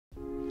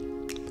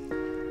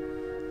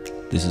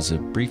This is a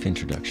brief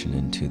introduction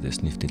into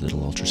this nifty little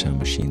ultrasound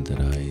machine that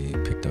I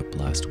picked up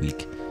last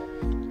week.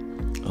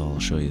 I'll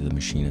show you the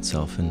machine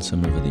itself and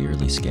some of the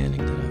early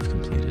scanning that I've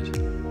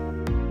completed.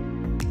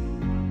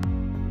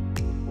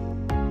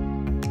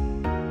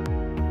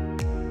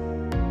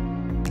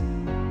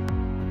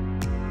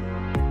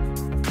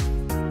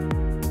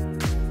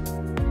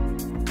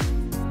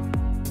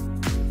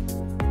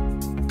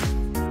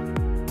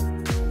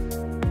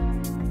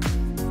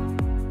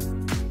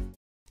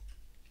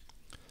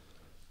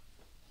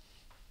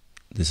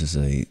 This is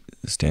a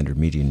standard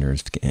median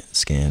nerve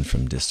scan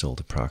from distal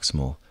to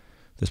proximal.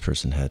 This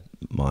person had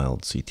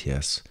mild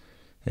CTS,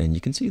 and you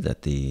can see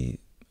that the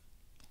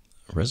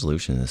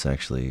resolution is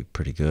actually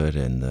pretty good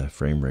and the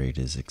frame rate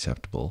is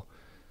acceptable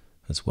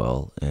as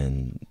well,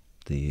 and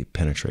the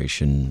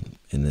penetration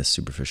in this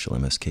superficial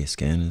MSK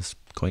scan is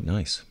quite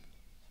nice.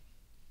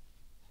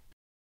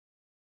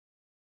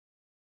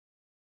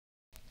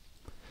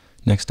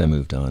 Next I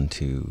moved on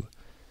to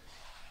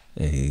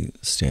a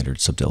standard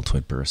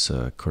subdeltoid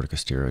bursa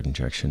corticosteroid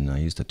injection. I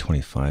used a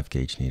 25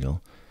 gauge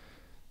needle.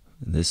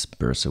 This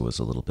bursa was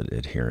a little bit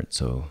adherent,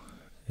 so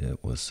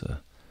it was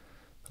a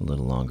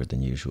little longer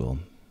than usual.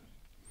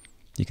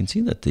 You can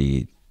see that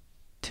the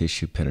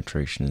tissue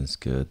penetration is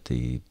good.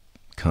 The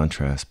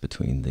contrast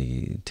between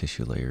the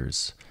tissue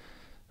layers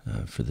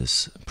for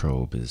this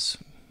probe is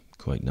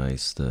quite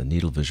nice. The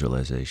needle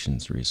visualization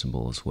is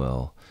reasonable as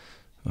well.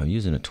 I'm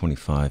using a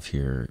 25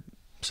 here,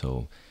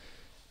 so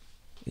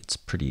it's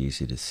pretty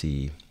easy to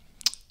see,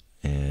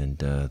 and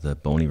the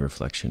bony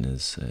reflection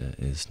is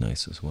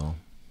nice as well.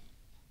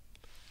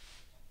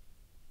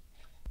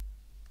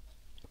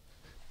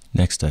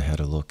 Next I had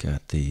a look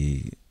at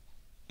the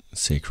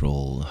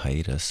sacral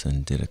hiatus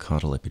and did a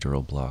caudal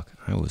epidural block.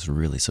 I was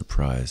really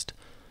surprised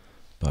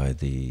by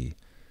the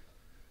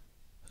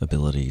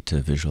ability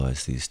to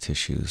visualize these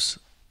tissues.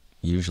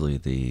 Usually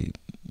the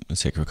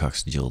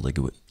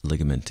sacrococcygeal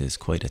ligament is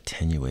quite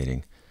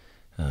attenuating,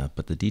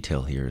 but the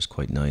detail here is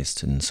quite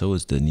nice, and so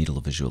is the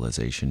needle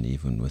visualization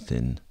even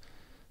within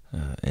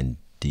and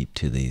deep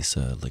to these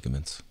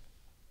ligaments.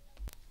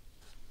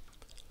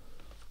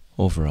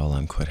 Overall,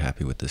 I'm quite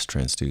happy with this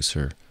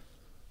transducer.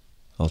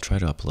 I'll try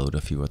to upload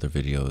a few other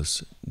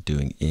videos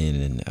doing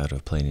in and out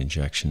of plane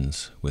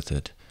injections with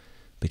it.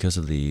 Because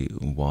of the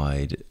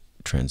wide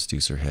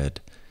transducer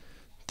head,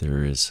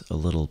 there is a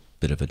little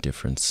bit of a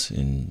difference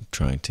in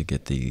trying to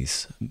get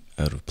these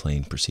out of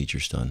plane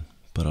procedures done,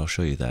 but I'll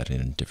show you that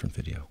in a different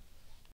video.